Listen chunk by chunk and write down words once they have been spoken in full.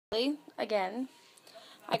Again,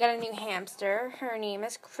 I got a new hamster. Her name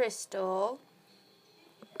is Crystal.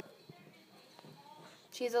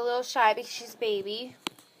 She's a little shy because she's a baby.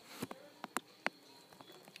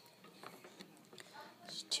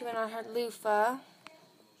 She's chewing on her loofah.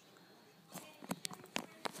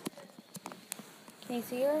 Can you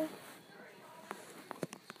see her?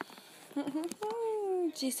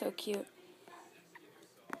 She's so cute.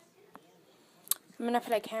 I'm going to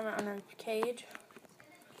put a camera on her cage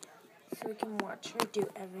so we can watch her do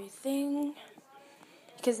everything.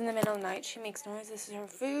 Because in the middle of the night she makes noise. This is her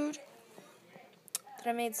food.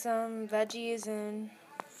 Then I made some veggies and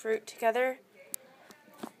fruit together.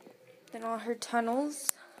 Then all her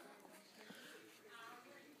tunnels.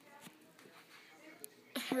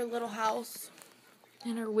 Her little house.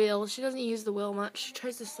 And her wheel. She doesn't use the wheel much. She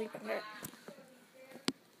tries to sleep under it.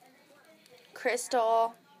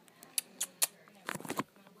 Crystal.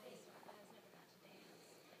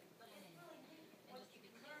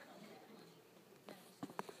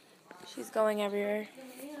 She's going everywhere.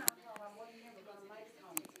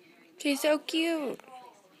 She's so cute.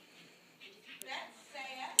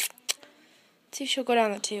 Let's see if she'll go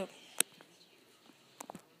down the tube.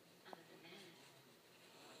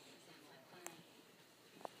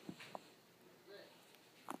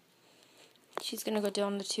 She's gonna go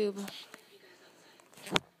down the tube.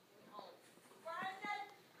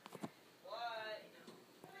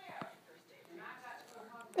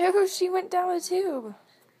 Oh, she went down the tube.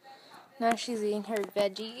 Now she's eating her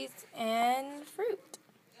veggies and fruit.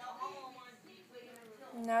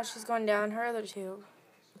 Now she's going down her other tube.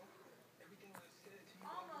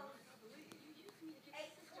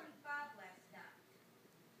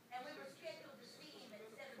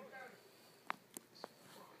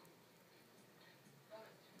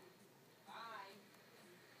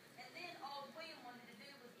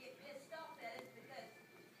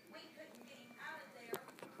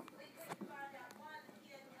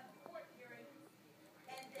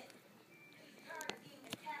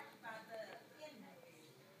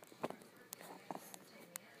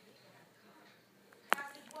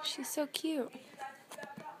 She's so cute.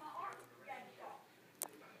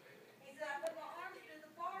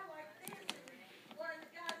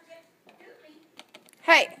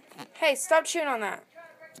 Hey, stop chewing on that.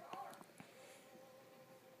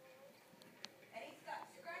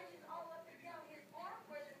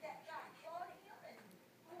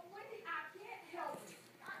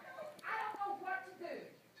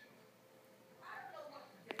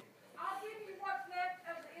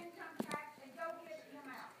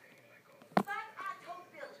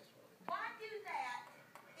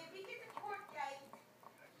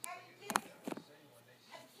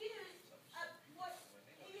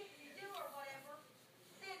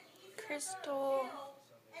 Crystal.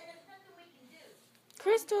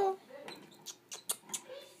 Crystal.